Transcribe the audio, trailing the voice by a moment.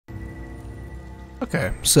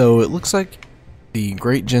Okay, so it looks like the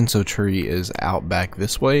Great Ginso Tree is out back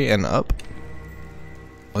this way and up.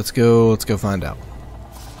 Let's go find out.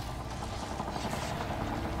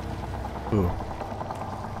 Ooh.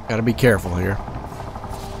 Gotta be careful here.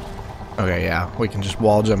 Okay, yeah, we can just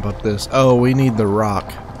wall jump up this. Oh, we need the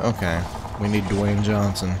rock. Okay, we need Dwayne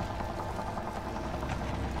Johnson.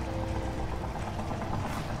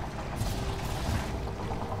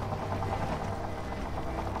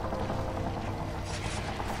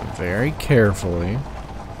 Very carefully.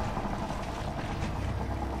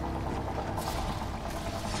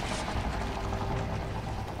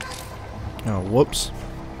 Oh, whoops.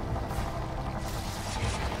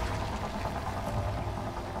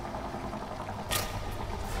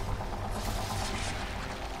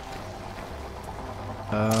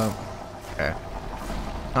 Okay.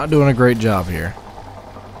 Not doing a great job here.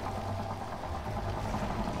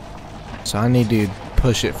 So I need to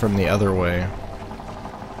push it from the other way.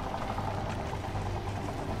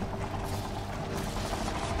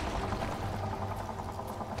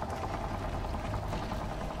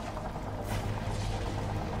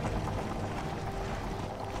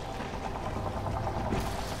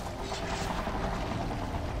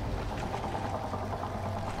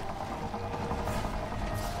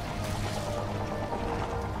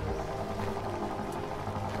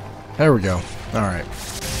 There we go. Alright.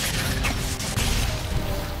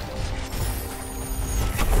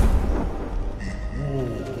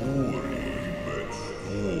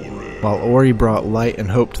 While Ori brought light and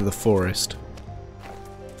hope to the forest.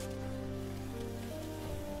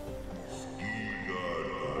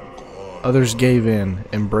 Others gave in,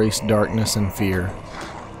 embraced darkness and fear.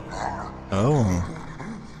 Oh.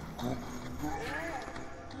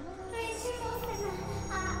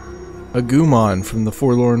 A Gumon from the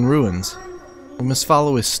Forlorn Ruins. We must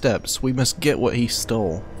follow his steps. We must get what he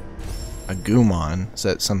stole. A Gumon? Is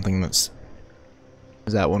that something that's...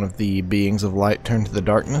 Is that one of the beings of light turned to the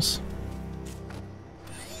darkness?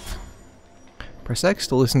 Press X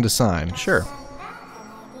to listen to sign. Sure.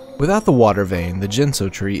 Without the water vein, the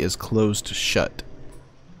Ginso Tree is closed shut.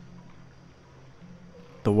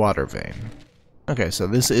 The water vein. Okay, so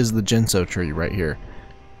this is the Ginso Tree right here.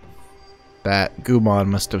 That Gumon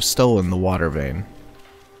must have stolen the water vein.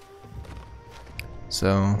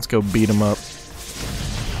 So, let's go beat him up.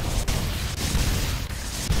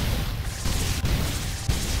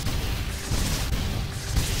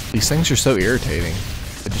 These things are so irritating.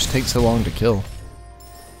 It just takes so long to kill.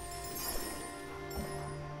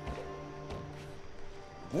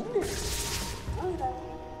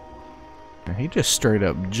 He just straight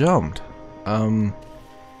up jumped. I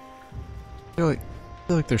feel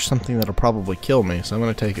like there's something that'll probably kill me, so I'm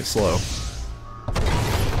gonna take it slow.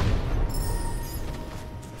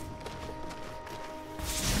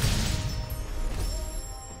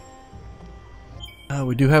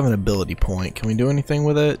 We do have an ability point. Can we do anything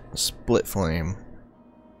with it? Split flame.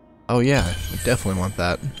 Oh yeah, we definitely want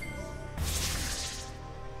that.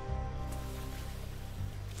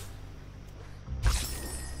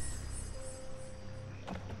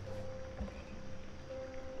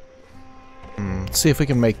 Let's see if we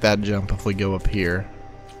can make that jump if we go up here.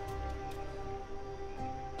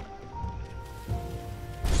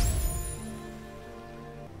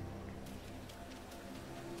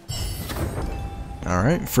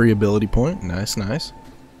 Alright, free ability point. Nice, nice.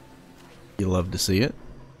 You love to see it.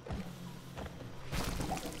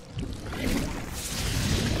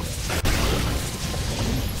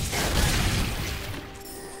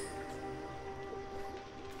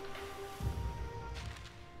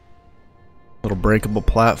 Little breakable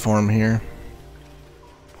platform here.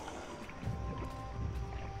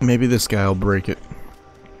 Maybe this guy will break it.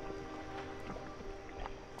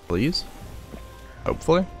 Please?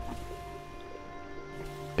 Hopefully.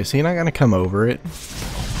 Is he not gonna come over it?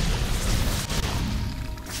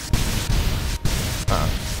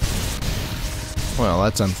 Well,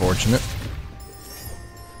 that's unfortunate.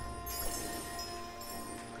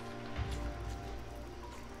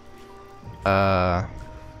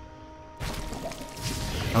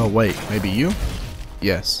 Oh wait, maybe you?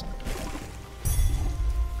 Yes.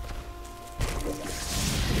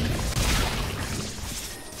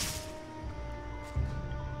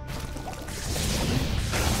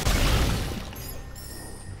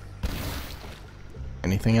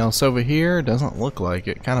 Anything else over here? Doesn't look like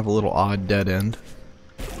it. Kind of a little odd dead end.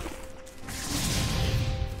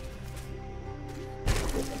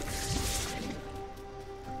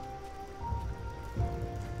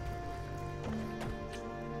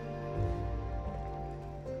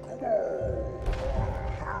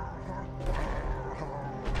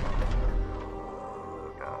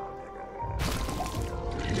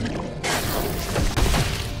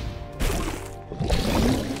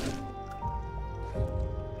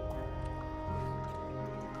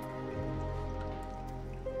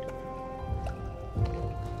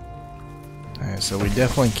 Alright, so we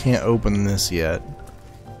definitely can't open this yet.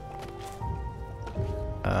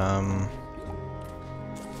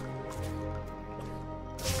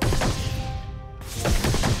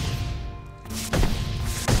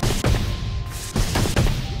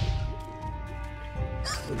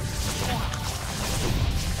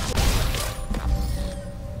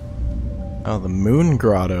 Oh, the moon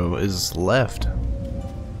grotto is left.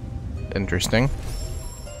 Interesting.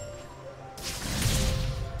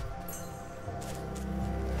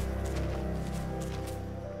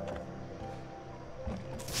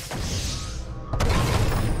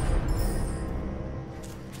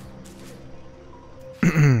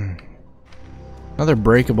 Another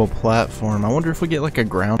breakable platform. I wonder if we get like a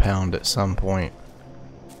ground pound at some point.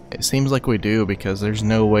 It seems like we do because there's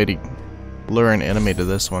no way to lure an enemy to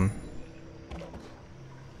this one.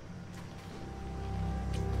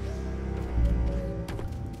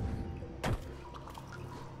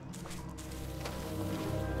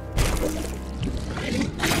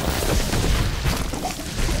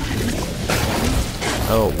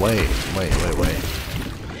 Oh, wait.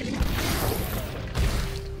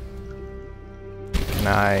 Can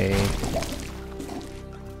I...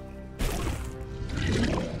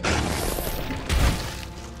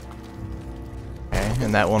 Okay,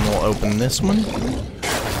 and that one will open this one.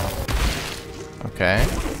 Okay.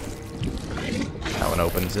 That one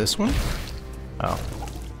opens this one. Oh.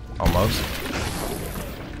 Almost.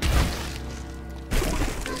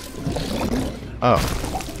 Oh.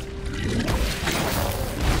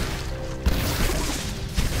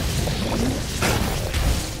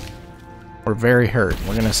 We're very hurt.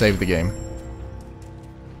 We're gonna save the game.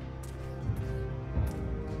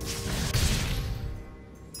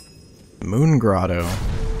 Moon Grotto.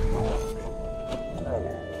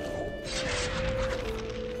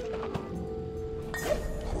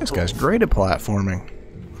 This guy's great at platforming.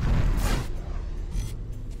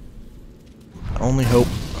 Only hope...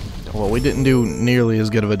 Well, we didn't do nearly as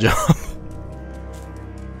good of a job.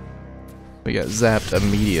 We got zapped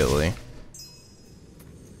immediately.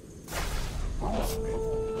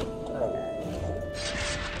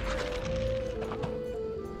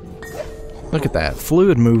 Look at that,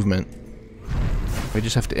 fluid movement. We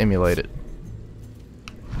just have to emulate it.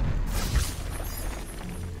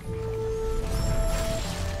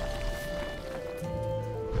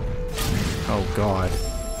 Oh god.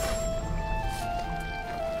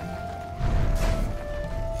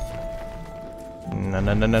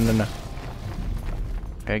 No.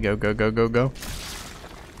 Okay, go.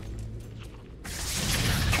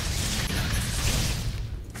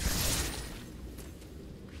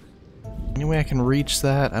 Any way I can reach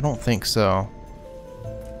that? I don't think so.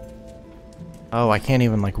 Oh, I can't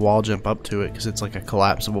even like wall jump up to it because it's like a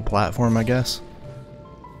collapsible platform, I guess.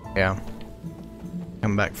 Yeah.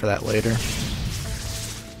 Come back for that later.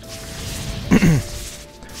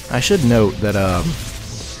 I should note that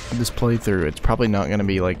this playthrough, it's probably not going to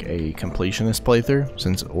be like a completionist playthrough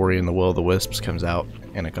since Ori and the Will of the Wisps comes out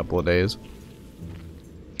in a couple of days.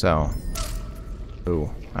 So, ooh,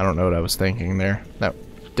 I don't know what I was thinking there. That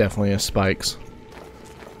definitely is spikes.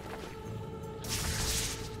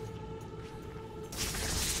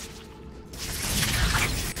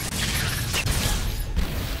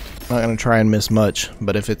 I'm not gonna try and miss much,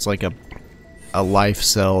 but if it's like a life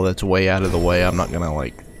cell that's way out of the way, I'm not gonna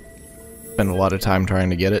like spend a lot of time trying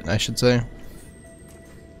to get it, I should say.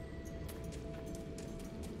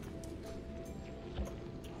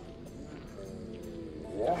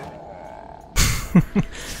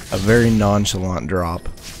 A very nonchalant drop.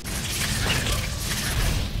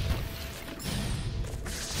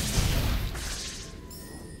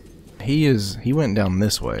 He went down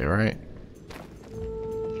this way, right?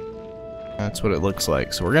 That's what it looks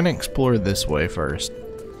like. So we're gonna explore this way first.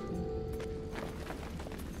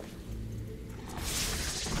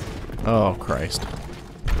 Oh, Christ.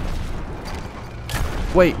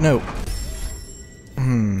 Wait, no.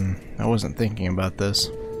 I wasn't thinking about this.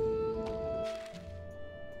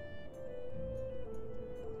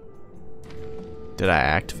 Did I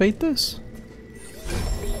activate this?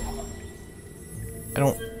 I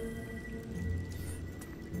don't...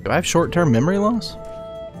 Do I have short-term memory loss?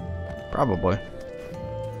 Probably.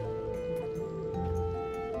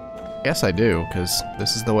 Guess I do, because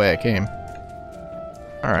this is the way I came.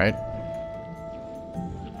 Alright.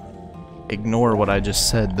 Ignore what I just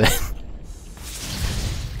said then.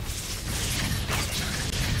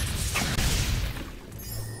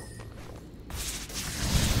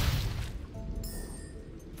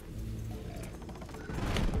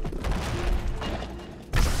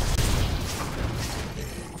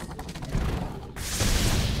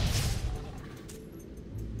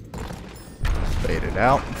 it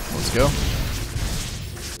out. Let's go.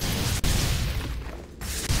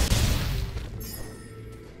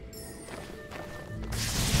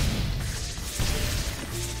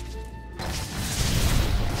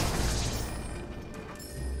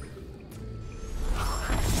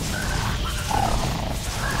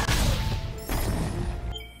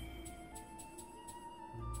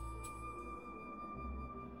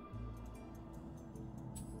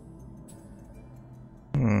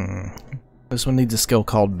 This one needs a skill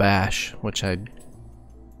called Bash, which I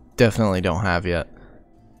definitely don't have yet.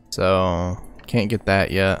 So, can't get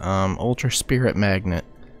that yet. Ultra Spirit Magnet.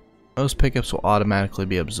 Most pickups will automatically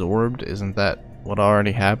be absorbed. Isn't that what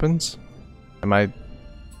already happens? Am I...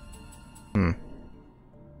 Do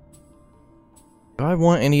I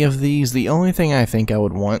want any of these? The only thing I think I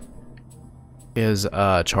would want is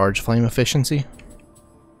charge flame efficiency.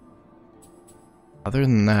 Other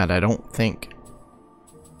than that, I don't think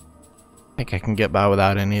I can get by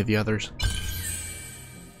without any of the others.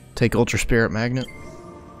 Take Ultra Spirit Magnet.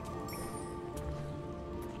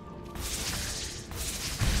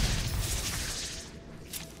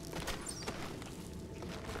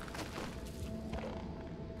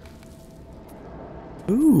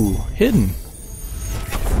 Ooh, hidden.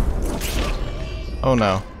 Oh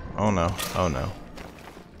no. Oh no. Oh no.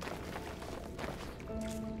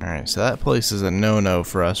 Alright, so that place is a no-no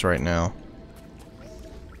for us right now.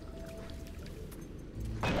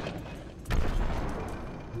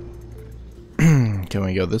 Can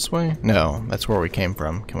we go this way? No, that's where we came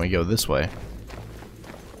from. Can we go this way?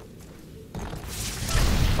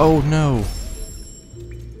 Oh no!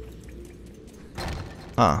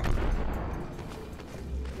 Huh.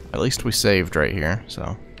 At least we saved right here,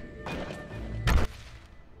 so.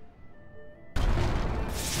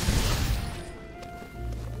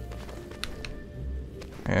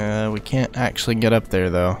 We can't actually get up there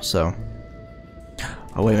though, so.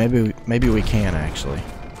 Oh wait, maybe we can actually.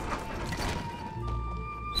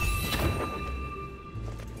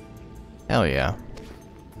 Hell yeah.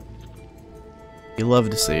 You love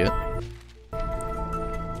to see it.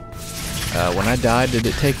 When I died, did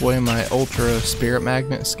it take away my Ultra Spirit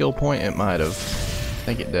Magnet skill point? It might have. I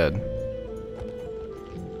think it did.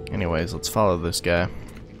 Anyways, let's follow this guy.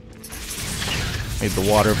 Need the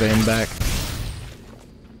water vein back.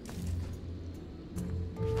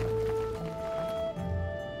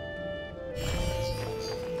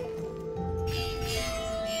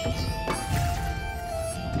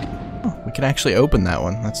 We can actually open that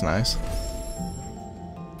one. That's nice.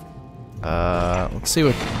 Let's see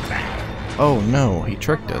what... Oh no, he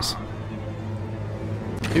tricked us.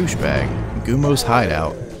 Douchebag. Gumo's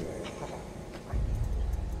hideout.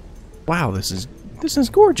 Wow, this is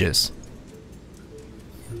gorgeous.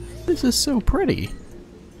 This is so pretty.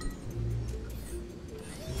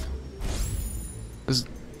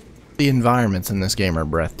 The environments in this game are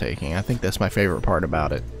breathtaking. I think that's my favorite part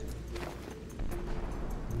about it.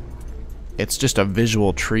 It's just a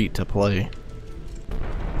visual treat to play.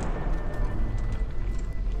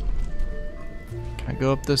 Can I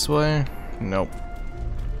go up this way? Nope.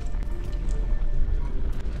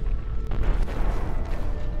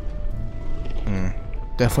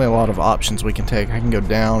 Definitely a lot of options we can take. I can go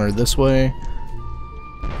down or this way.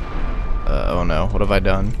 Oh no, what have I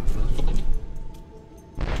done?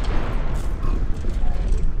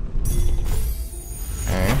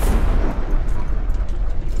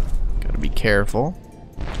 Careful.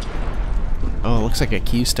 Oh, it looks like a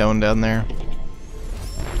keystone down there.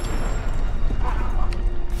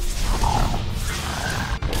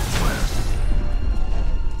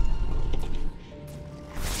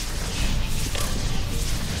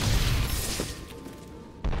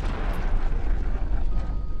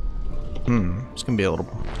 It's gonna be a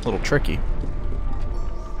little tricky.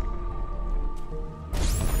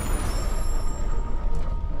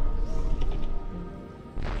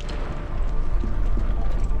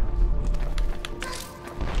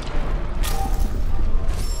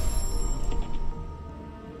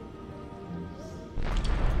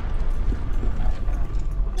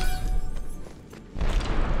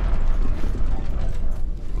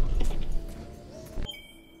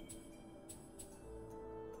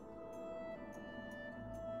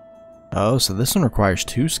 Oh, so this one requires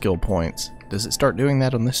 2 skill points. Does it start doing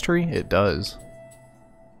that on this tree? It does.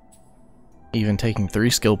 Even taking 3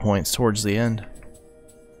 skill points towards the end.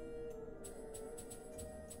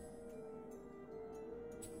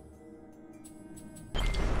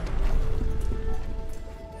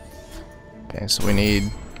 Okay, so we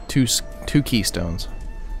need two keystones.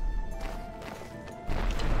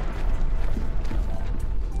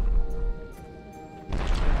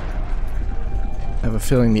 I have a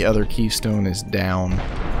feeling the other keystone is down.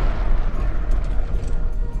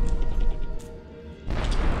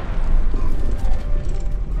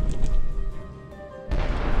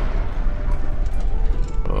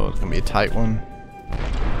 Oh, it's gonna be a tight one.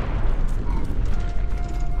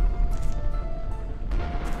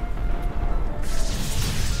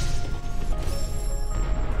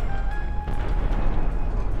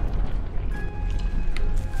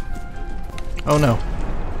 Oh no.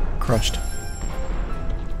 Crushed.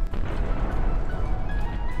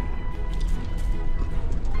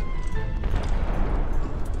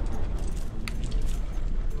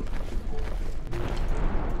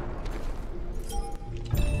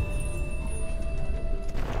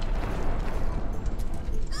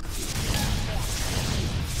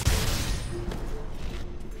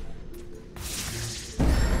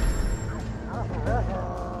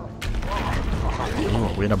 Ooh,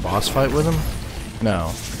 are we in a boss fight with him? No,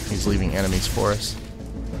 he's leaving enemies for us.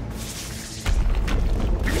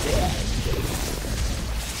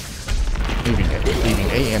 Leaving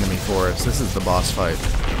a enemy for us. This is the boss fight.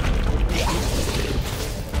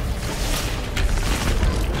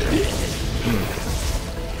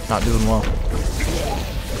 Not doing well.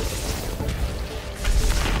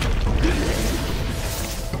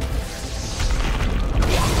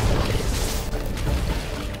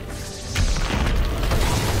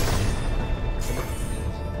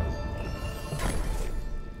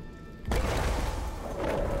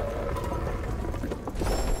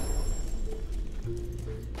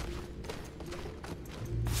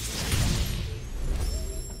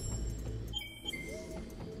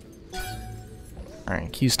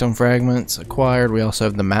 Alright, keystone fragments acquired. We also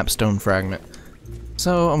have the mapstone fragment.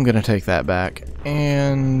 So I'm gonna take that back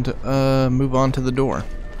and move on to the door.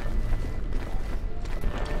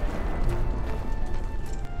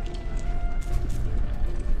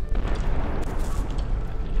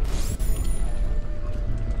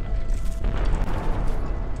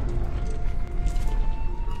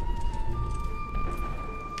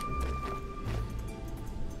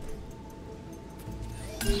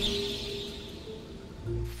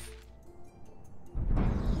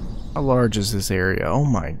 How large is this area? Oh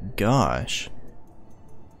my gosh.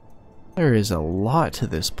 There is a lot to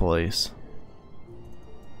this place.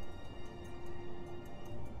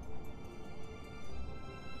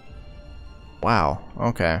 Wow,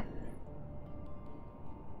 okay.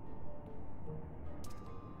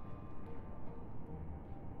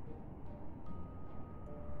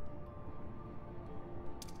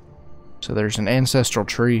 So there's an ancestral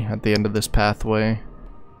tree at the end of this pathway.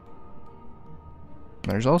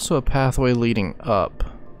 There's also a pathway leading up.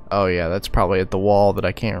 Oh yeah, that's probably at the wall that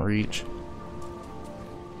I can't reach.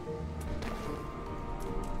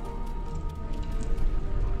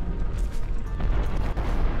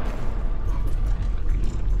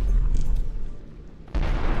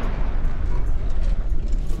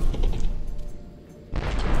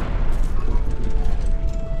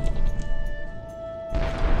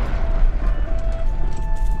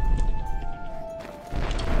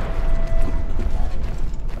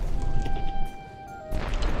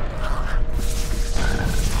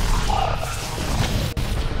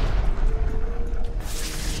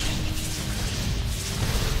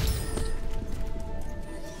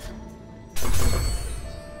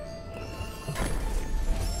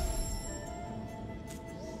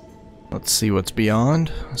 Let's see what's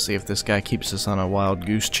beyond. See if this guy keeps us on a wild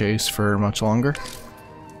goose chase for much longer.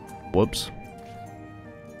 Whoops.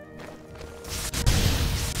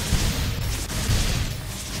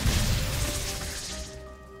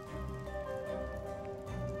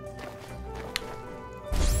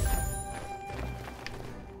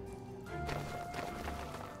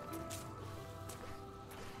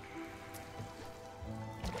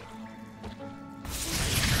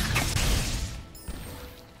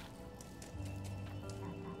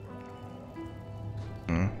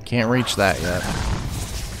 Can't reach that yet.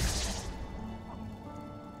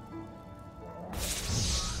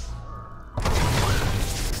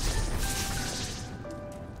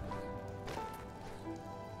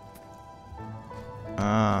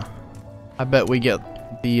 I bet we get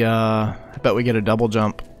the I bet we get a double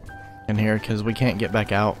jump in here because we can't get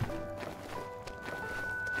back out.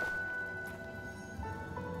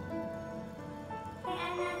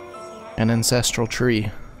 An ancestral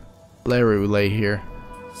tree. Leru lay here.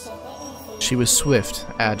 She was swift,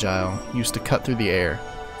 agile, used to cut through the air.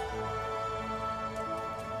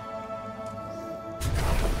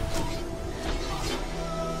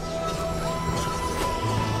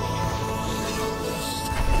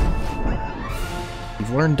 We've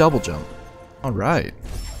learned double jump. Alright.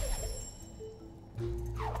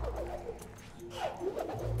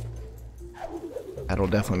 That'll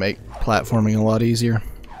definitely make platforming a lot easier.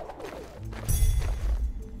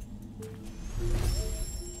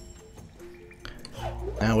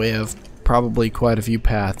 Now we have probably quite a few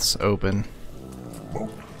paths open.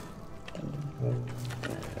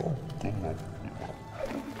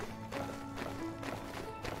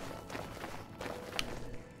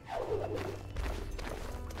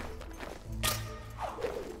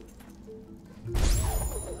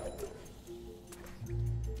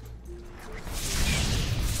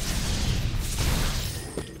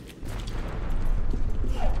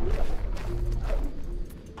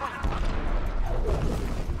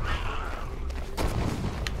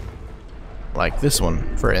 Like this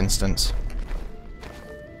one, for instance.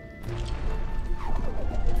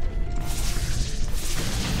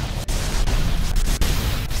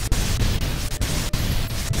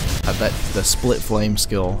 I bet the split flame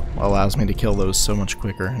skill allows me to kill those so much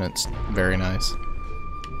quicker, and it's very nice.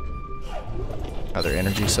 Another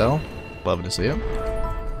energy cell. Love to see it.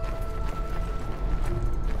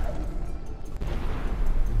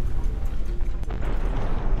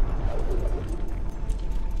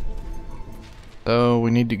 So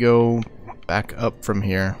we need to go back up from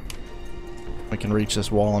here. We can reach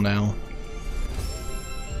this wall now.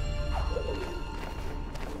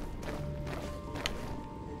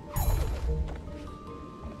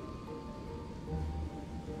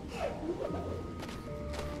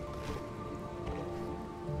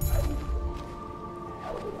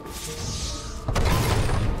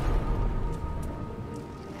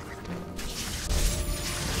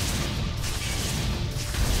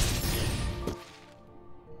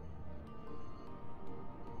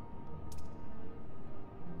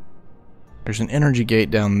 There's an energy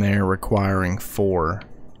gate down there requiring 4,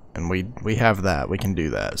 and we have that. We can do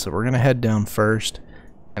that. So we're gonna head down first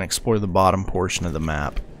and explore the bottom portion of the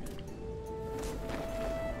map.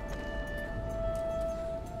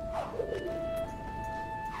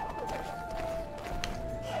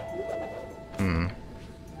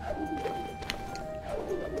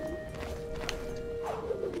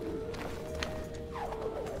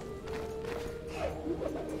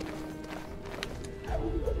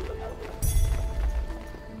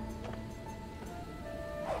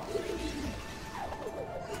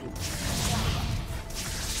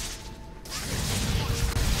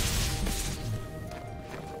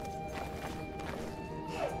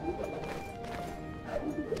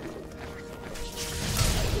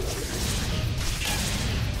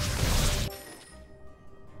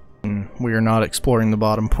 We are not exploring the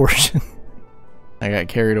bottom portion. I got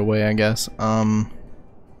carried away, I guess. I'll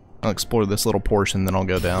explore this little portion, then I'll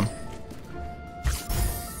go down.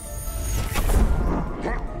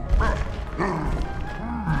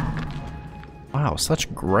 Wow,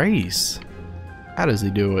 such grace. How does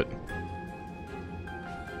he do it?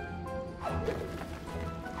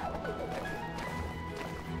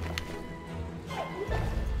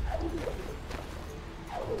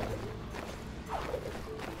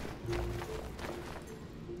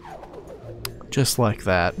 Just like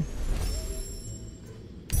that.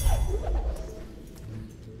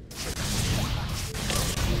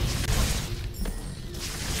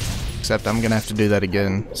 Except I'm gonna have to do that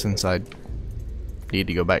again since I need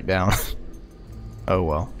to go back down. Oh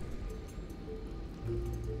well.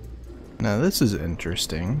 Now this is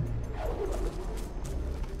interesting.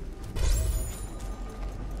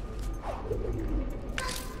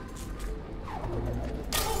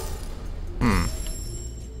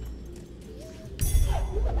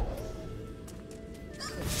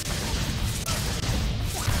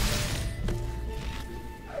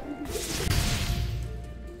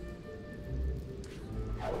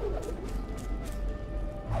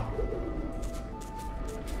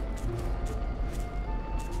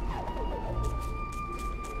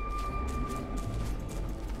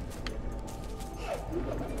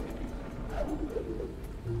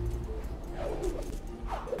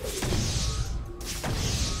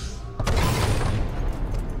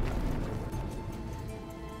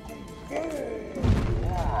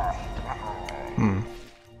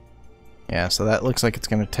 Yeah, so that looks like it's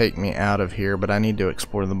going to take me out of here, but I need to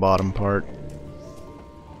explore the bottom part.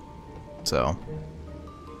 So.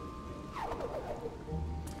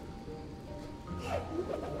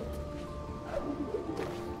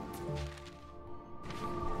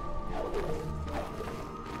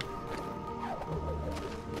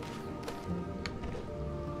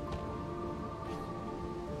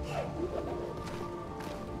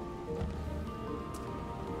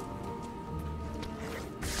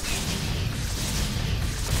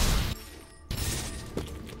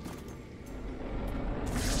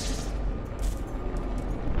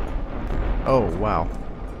 Oh, wow.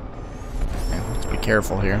 Man, let's be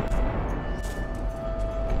careful here.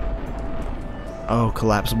 Oh,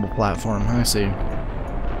 collapsible platform. I see.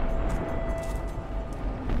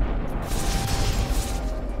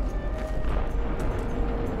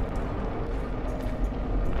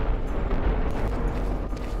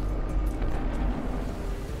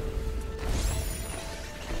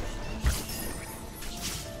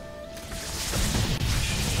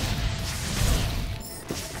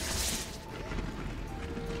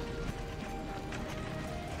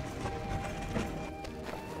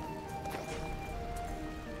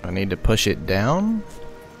 I need to push it down?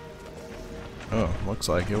 Oh, looks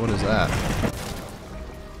like it. What is that?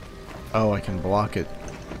 Oh, I can block it.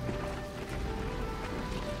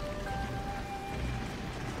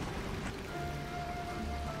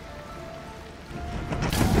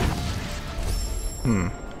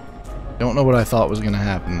 Don't know what I thought was gonna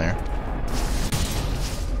happen there.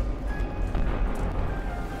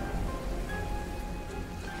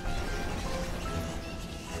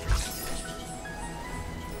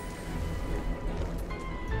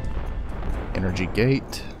 Energy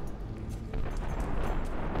gate.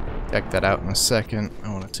 Check that out in a second.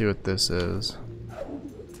 I want to see what this is.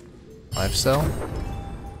 Life cell?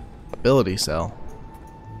 Ability cell.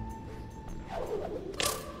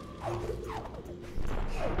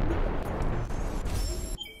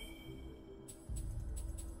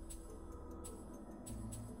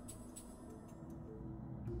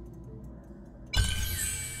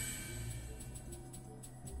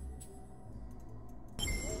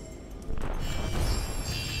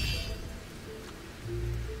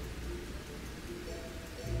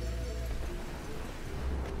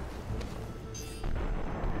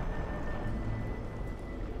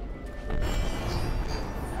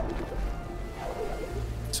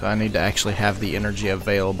 So I need to actually have the energy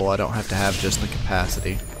available. I don't have to have just the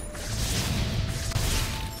capacity.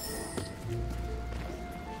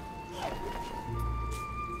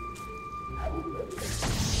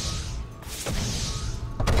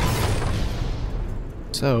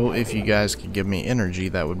 So if you guys could give me energy,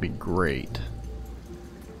 that would be great.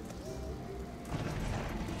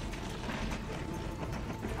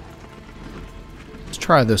 Let's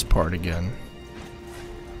try this part again.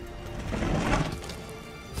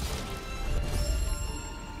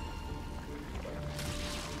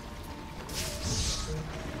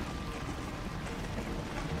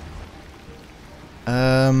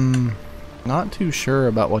 Not too sure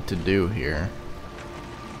about what to do here.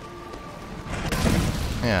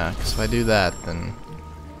 Yeah, because if I do that, then...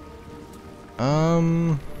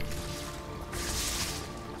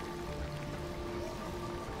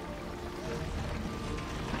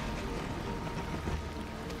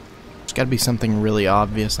 There's gotta be something really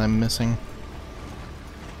obvious I'm missing.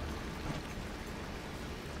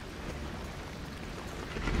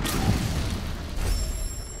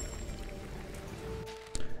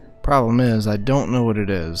 Problem is, I don't know what it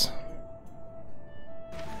is.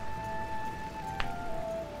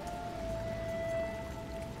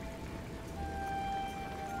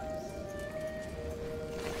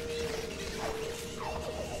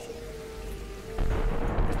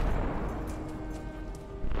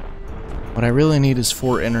 What I really need is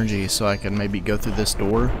 4 energy so I can maybe go through this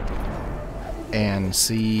door and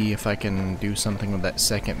see if I can do something with that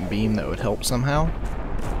second beam that would help somehow.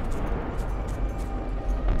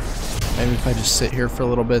 Maybe if I just sit here for a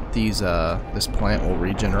little bit, this plant will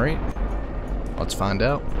regenerate. Let's find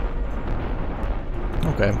out.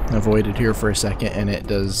 Okay, I waited here for a second and it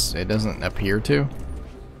doesn't appear to.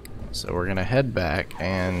 So we're gonna head back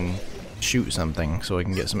and shoot something so we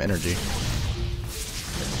can get some energy.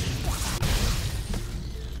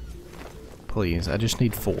 Please, I just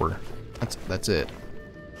need 4. That's it.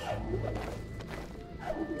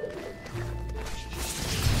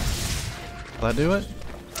 Will that do it?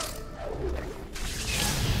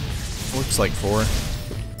 Looks like 4.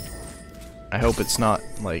 I hope it's not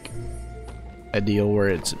like a deal where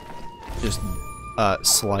it's just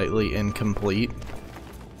slightly incomplete.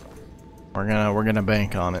 We're gonna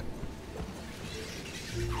bank on it.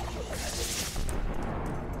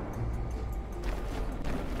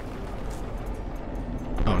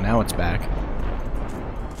 Oh, now it's back.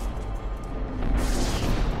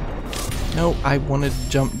 No, I wanted to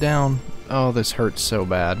jump down. Oh, this hurts so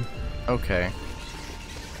bad. Okay.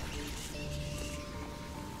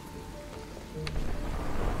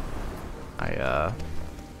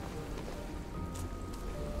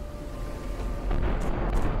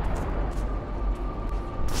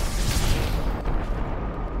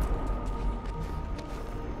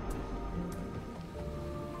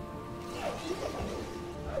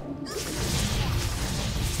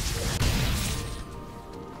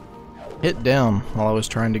 hit down while I was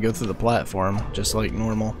trying to go through the platform, just like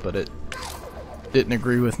normal, but it didn't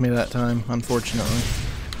agree with me that time, unfortunately.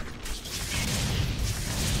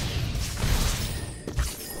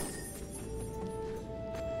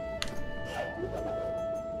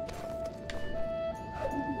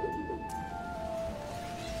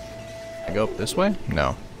 I go up this way?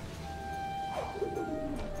 No.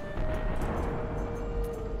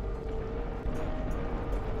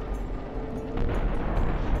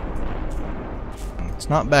 It's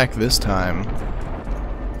not back this time.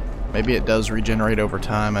 Maybe it does regenerate over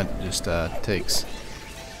time. It just takes a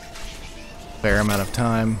fair amount of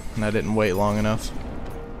time, and I didn't wait long enough.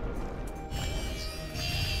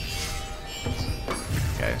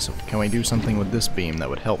 Okay, so can we do something with this beam that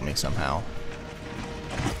would help me somehow?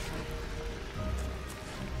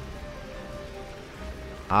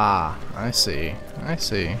 Ah, I see. I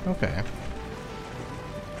see. Okay.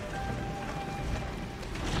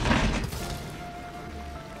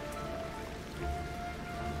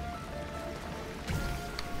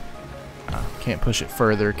 Can't push it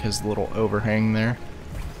further because the little overhang there.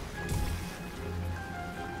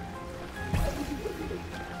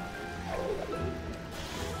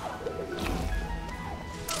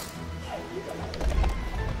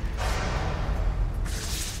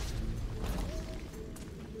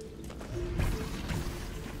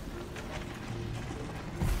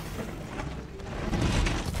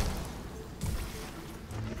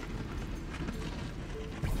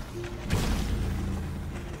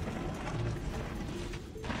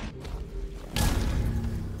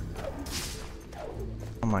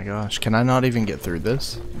 Oh my gosh, can I not even get through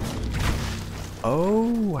this?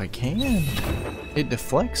 Oh, I can. It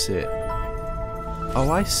deflects it. Oh,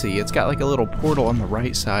 I see. It's got like a little portal on the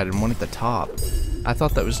right side and one at the top. I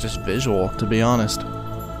thought that was just visual, to be honest.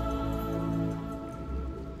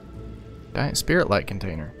 Giant spirit light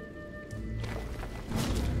container.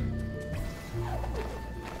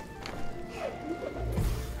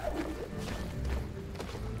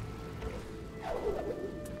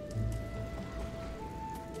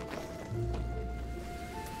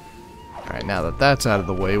 Alright, now that that's out of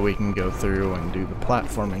the way, we can go through and do the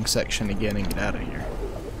platforming section again and get out of here.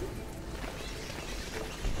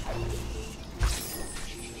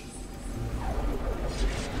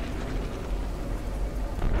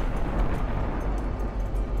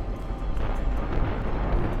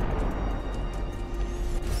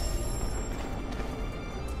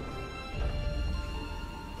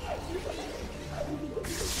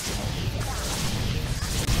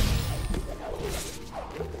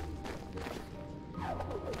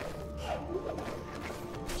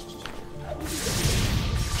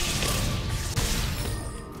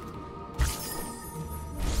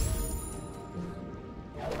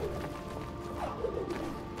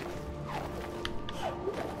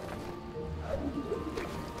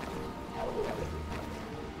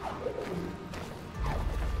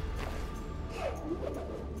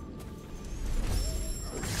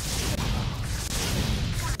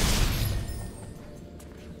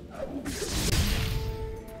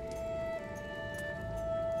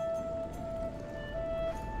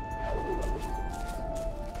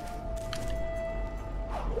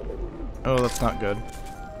 Oh, that's not good.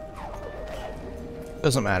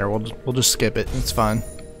 Doesn't matter. We'll just skip it. It's fine.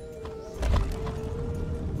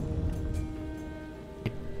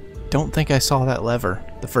 I don't think I saw that lever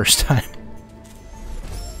the first time.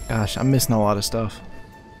 Gosh, I'm missing a lot of stuff.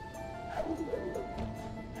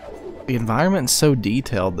 The environment's so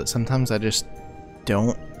detailed that sometimes I just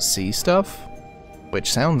don't see stuff, which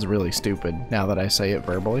sounds really stupid now that I say it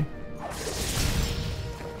verbally.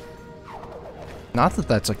 Not that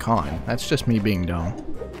that's a con, that's just me being dumb.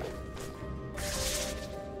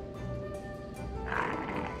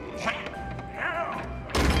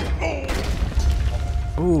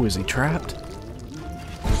 Ooh, is he trapped?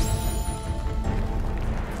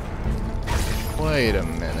 Wait a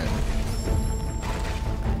minute.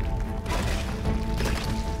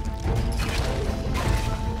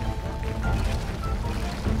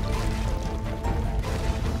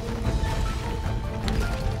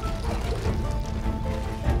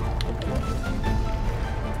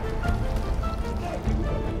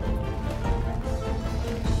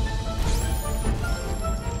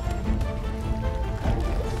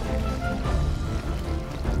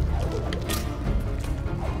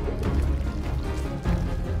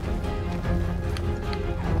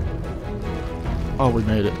 Oh, we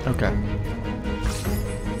made it. Okay.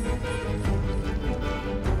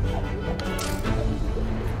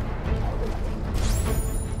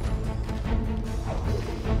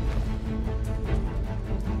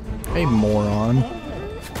 Hey, moron.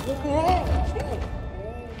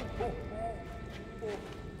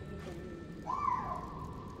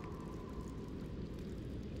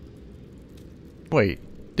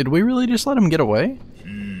 Wait, did we really just let him get away?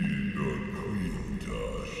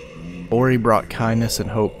 Or he brought kindness and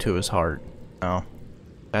hope to his heart. Oh,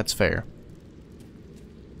 that's fair.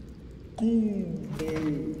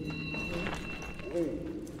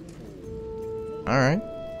 Alright.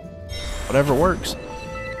 Whatever works.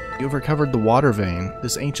 You have recovered the water vein.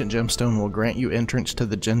 This ancient gemstone will grant you entrance to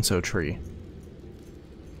the Ginso Tree.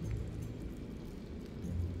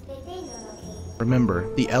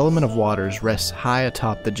 Remember, the element of waters rests high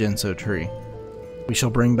atop the Ginso Tree. We shall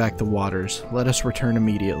bring back the waters. Let us return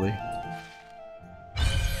immediately.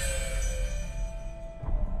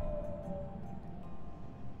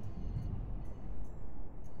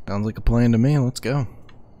 Sounds like a plan to me. Let's go.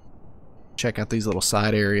 Check out these little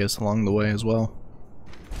side areas along the way as well.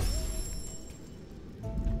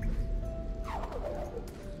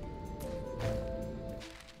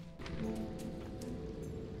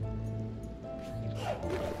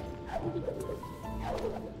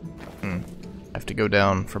 Have to go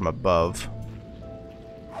down from above.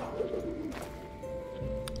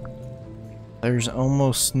 There's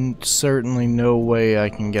almost certainly no way I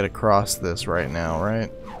can get across this right now,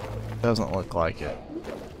 right? Doesn't look like it.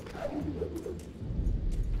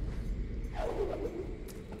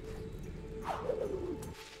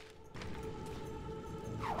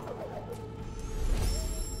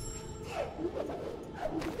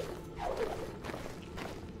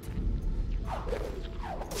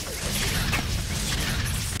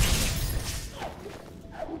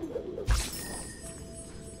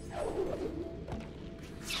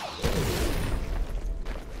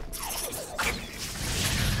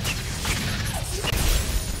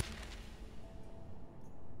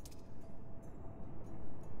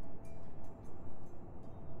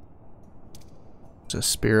 A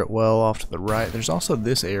spirit well off to the right. There's also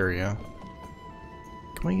this area.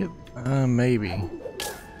 Can we get maybe.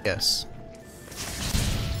 Yes.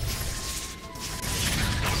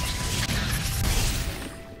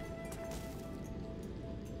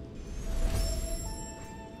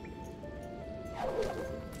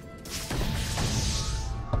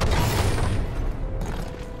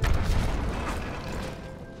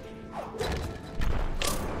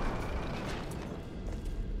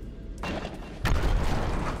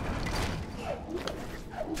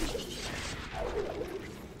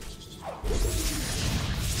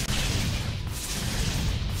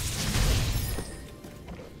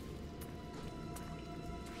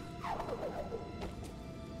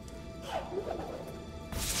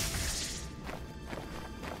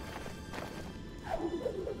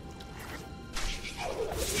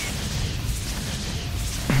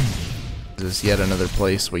 This is yet another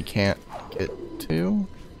place we can't get to.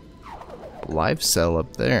 Life cell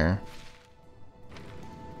up there.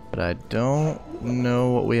 But I don't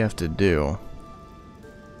know what we have to do.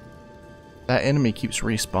 That enemy keeps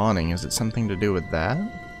respawning. Is it something to do with that?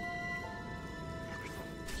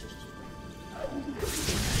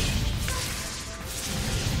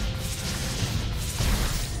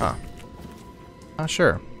 Huh.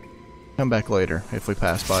 Sure. Come back later if we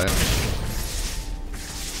pass by it.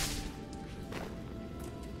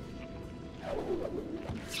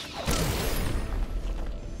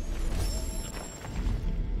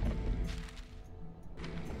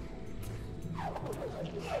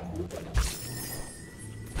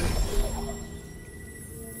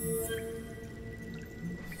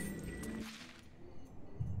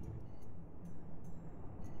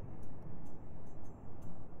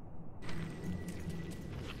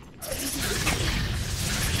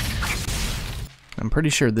 I'm pretty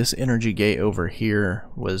sure this energy gate over here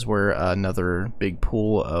was where another big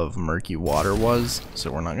pool of murky water was,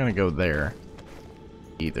 so we're not going to go there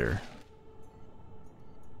either.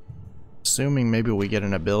 Assuming maybe we get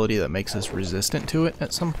an ability that makes us resistant to it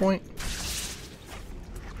at some point.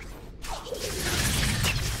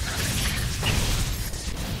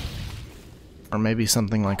 Or maybe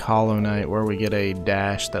something like Hollow Knight where we get a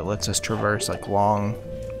dash that lets us traverse like long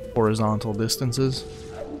horizontal distances.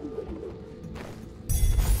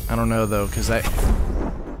 I don't know though, because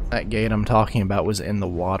that gate I'm talking about was in the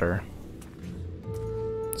water.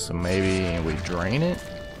 So maybe we drain it?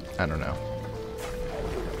 I don't know.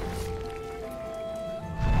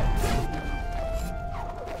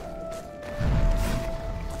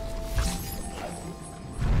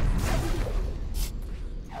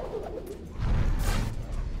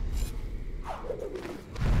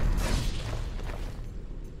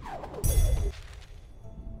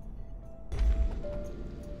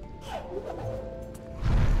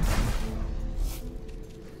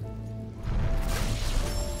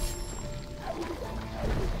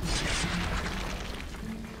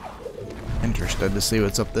 interested to see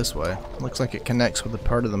what's up this way. Looks like it connects with a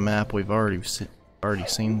part of the map we've already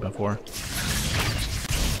seen before.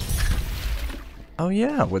 Oh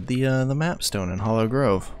yeah, with the map stone in Hollow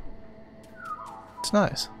Grove. It's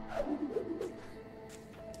nice.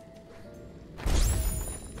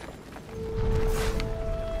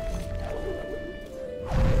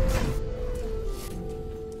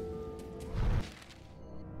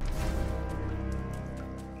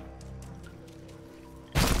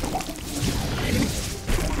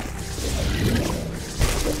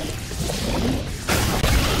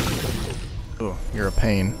 Oh, you're a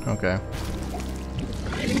pain. Okay.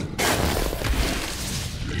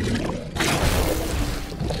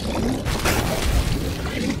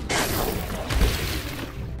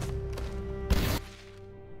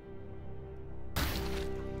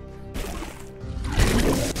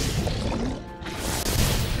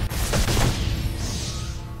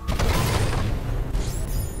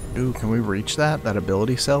 Ooh, can we reach that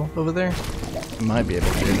ability cell over there? We might be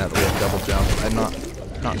able to do that with a double jump. I'm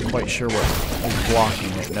not quite sure what is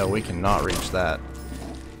blocking it. No, we cannot reach that.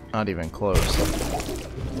 Not even close.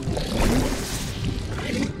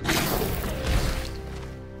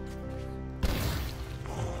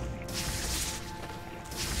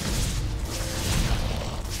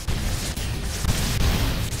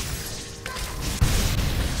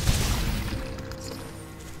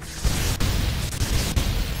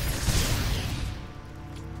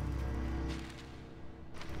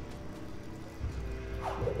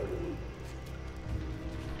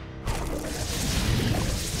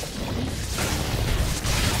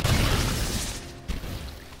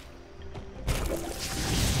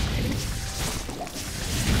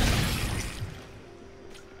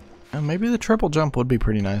 Maybe the triple jump would be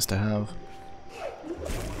pretty nice to have.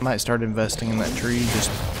 Might start investing in that tree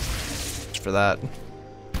just for that.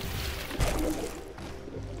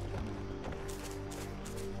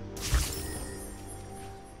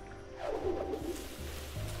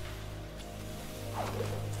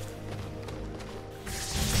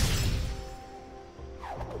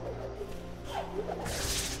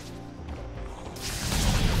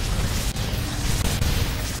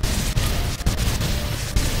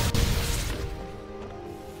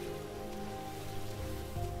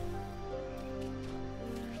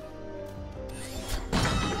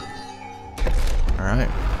 Alright.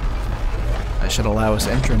 That should allow us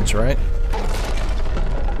entrance, right?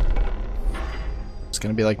 It's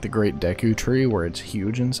gonna be like the Great Deku Tree where it's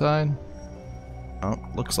huge inside. Oh,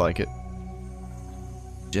 looks like it.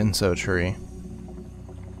 Ginso Tree.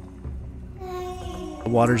 The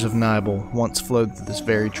waters of Nibel once flowed through this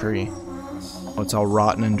very tree. Oh, it's all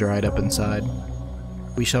rotten and dried up inside.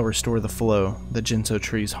 We shall restore the flow. The Ginso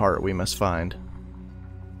Tree's heart we must find.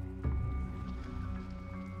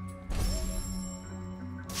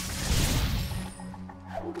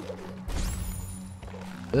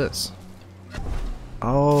 This.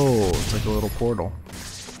 Oh, it's like a little portal.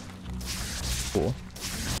 Cool.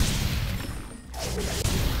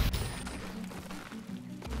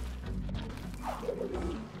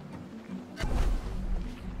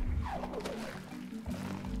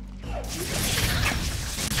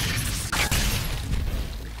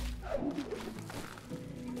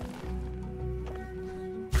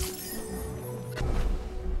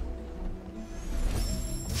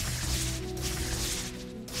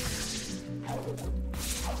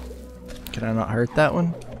 Can I not hurt that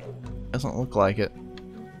one? Doesn't look like it.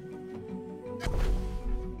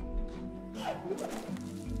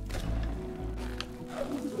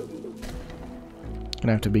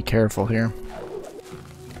 Gonna have to be careful here.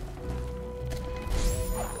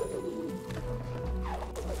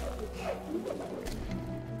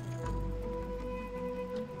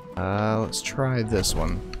 Let's try this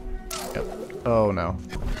one. Yep. Oh no.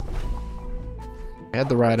 I had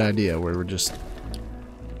the right idea. We were just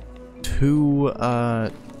too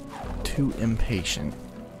impatient.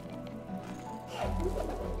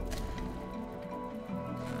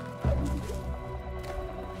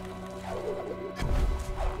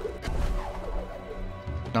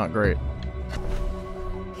 Not great.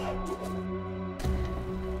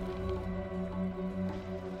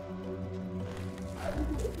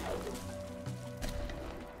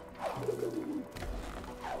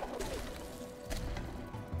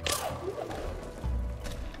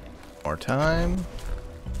 More time.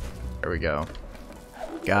 There we go.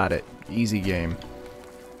 Got it. Easy game.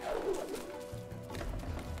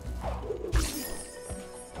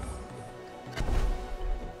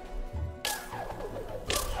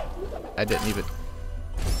 I didn't even...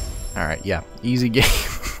 Alright, yeah. Easy game.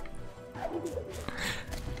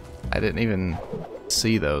 I didn't even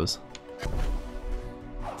see those.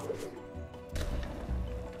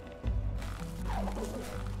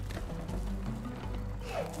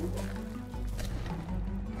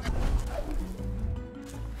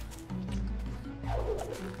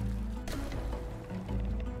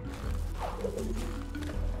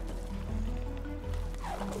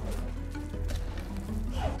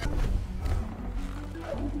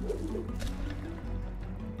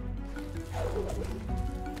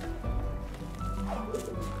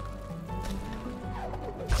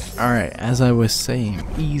 Alright, as I was saying,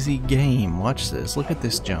 easy game. Watch this. Look at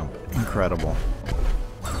this jump. Incredible.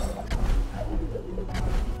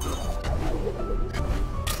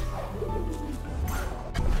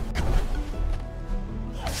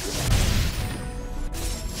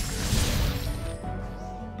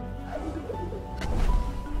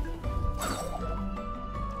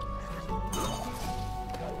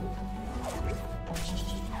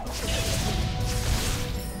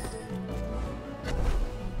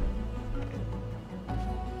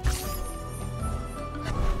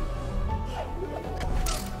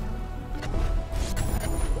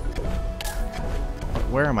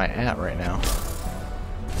 Where am I at right now?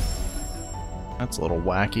 That's a little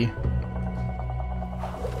wacky.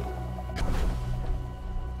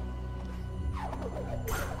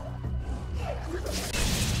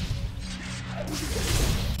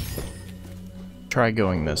 Try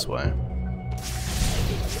going this way.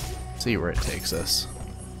 See where it takes us.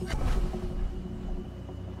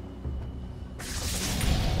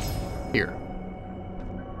 Here.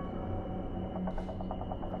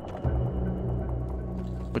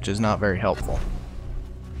 Which is not very helpful.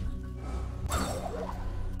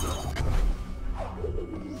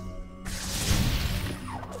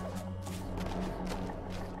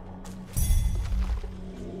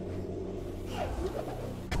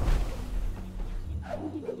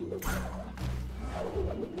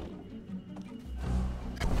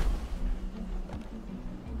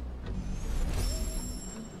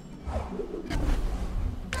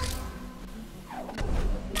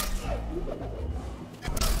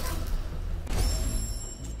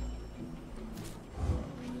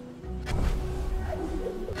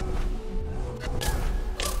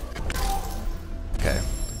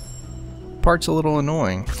 Part's a little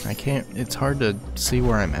annoying. I can't, it's hard to see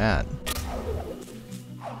where I'm at.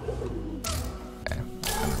 Okay, I'm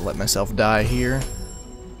gonna let myself die here.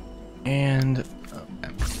 And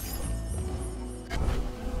okay.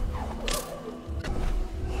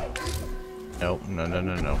 Nope,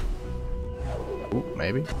 no. Ooh,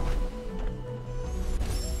 maybe.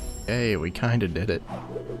 Hey, we kinda did it.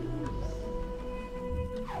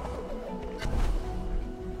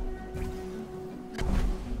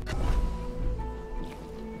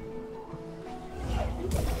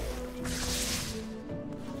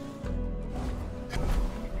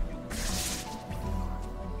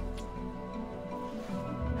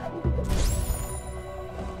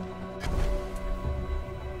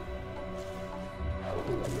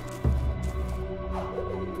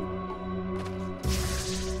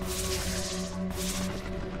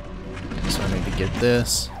 So I need to get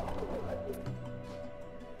this.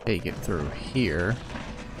 Take it through here.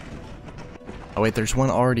 Oh wait, there's one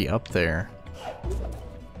already up there.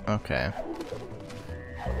 Okay.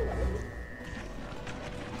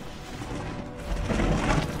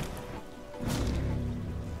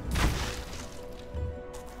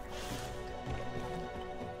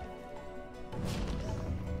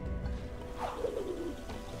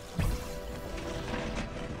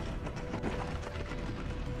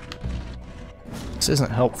 This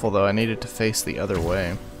isn't helpful though, I needed to face the other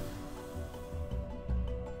way.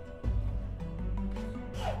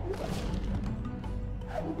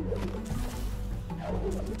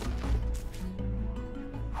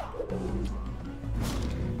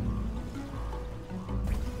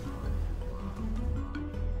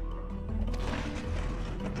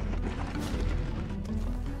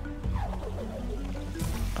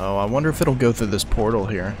 Oh, I wonder if it'll go through this portal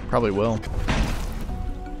here. Probably will.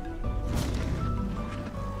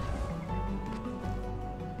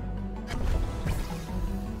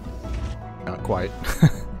 Not quite.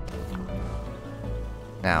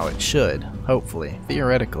 Now it should, hopefully,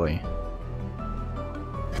 theoretically.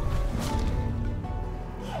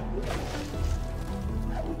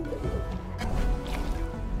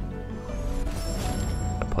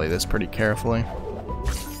 I play this pretty carefully.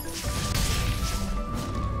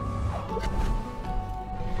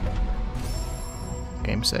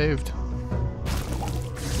 Game saved.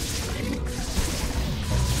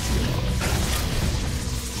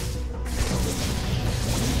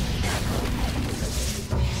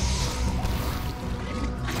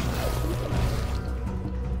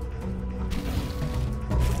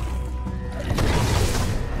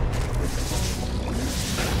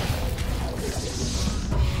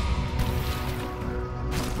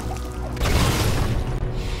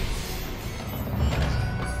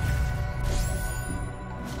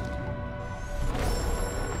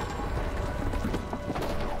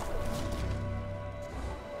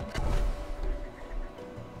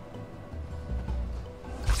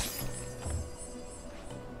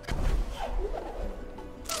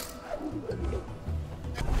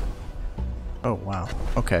 Oh, wow.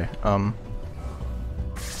 Okay,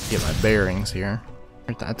 get my bearings here.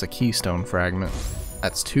 That's a keystone fragment.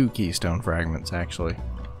 That's 2 keystone fragments, actually.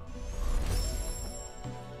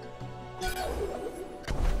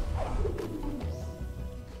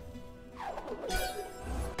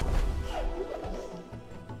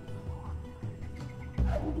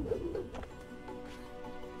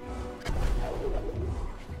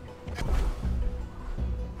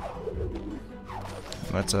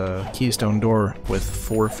 That's a keystone door with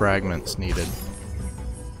 4 fragments needed.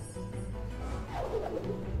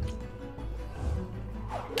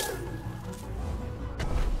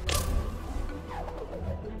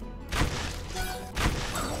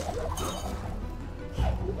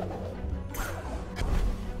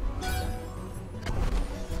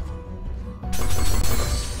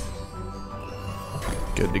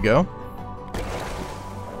 Good to go.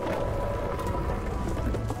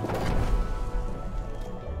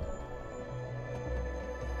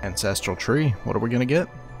 Ancestral tree. What are we gonna get?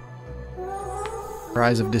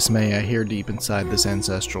 Cries of dismay I hear deep inside this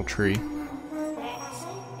ancestral tree.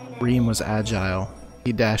 Reem was agile.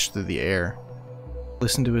 He dashed through the air.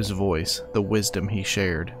 Listen to his voice, the wisdom he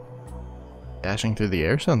shared. Dashing through the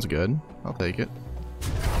air sounds good. I'll take it.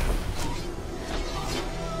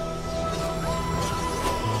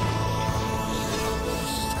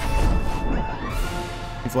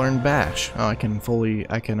 We've learned Bash. Oh, I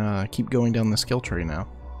can keep going down the skill tree now.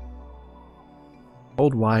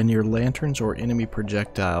 Hold Y near lanterns or enemy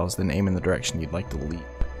projectiles, then aim in the direction you'd like to leap.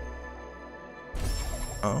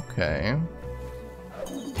 Okay.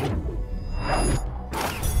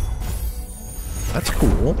 That's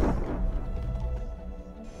cool.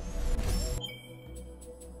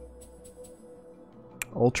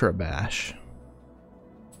 Ultra Bash.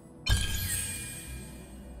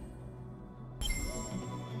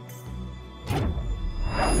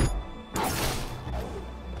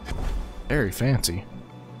 Very fancy.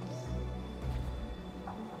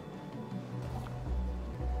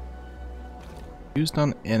 Used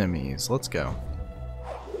on enemies. Let's go.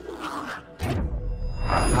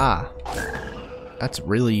 Aha! That's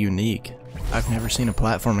really unique. I've never seen a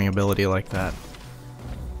platforming ability like that.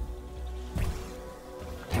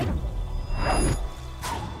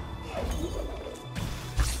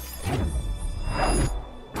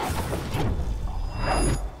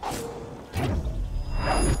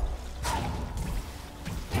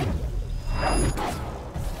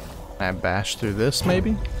 Can I bash through this,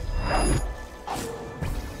 maybe?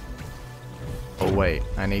 Oh wait,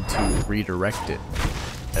 I need to redirect it.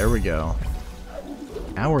 There we go.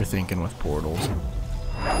 Now we're thinking with portals.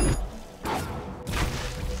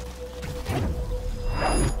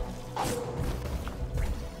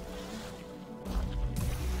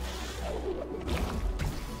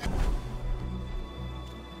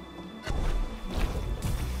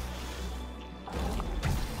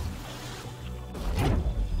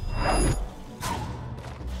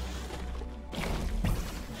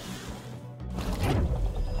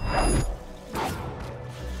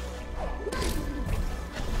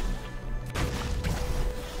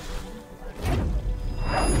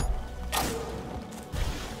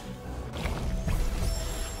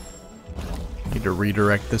 Need to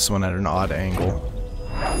redirect this one at an odd angle.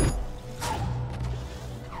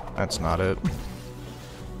 That's not it.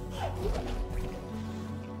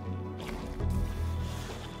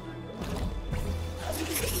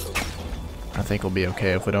 I think we'll be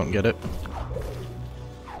okay if we don't get it.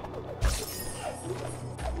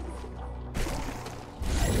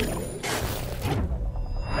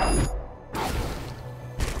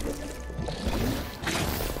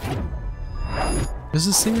 This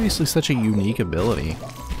is seriously such a unique ability.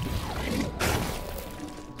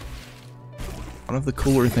 One of the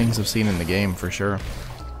cooler things I've seen in the game, for sure.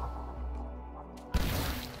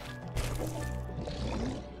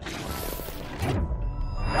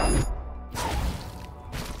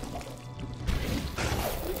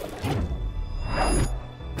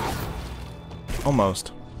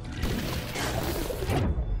 Almost.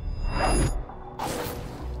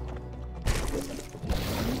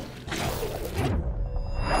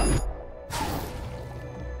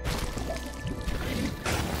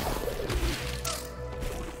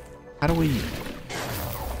 How do we...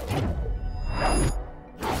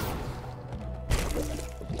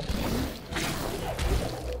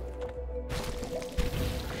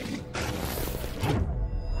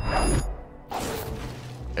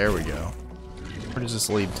 There we go. Where does this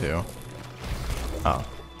lead to? Oh.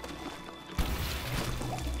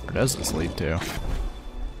 Where does this lead to?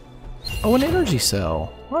 Oh, an energy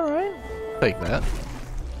cell. Alright. Take that.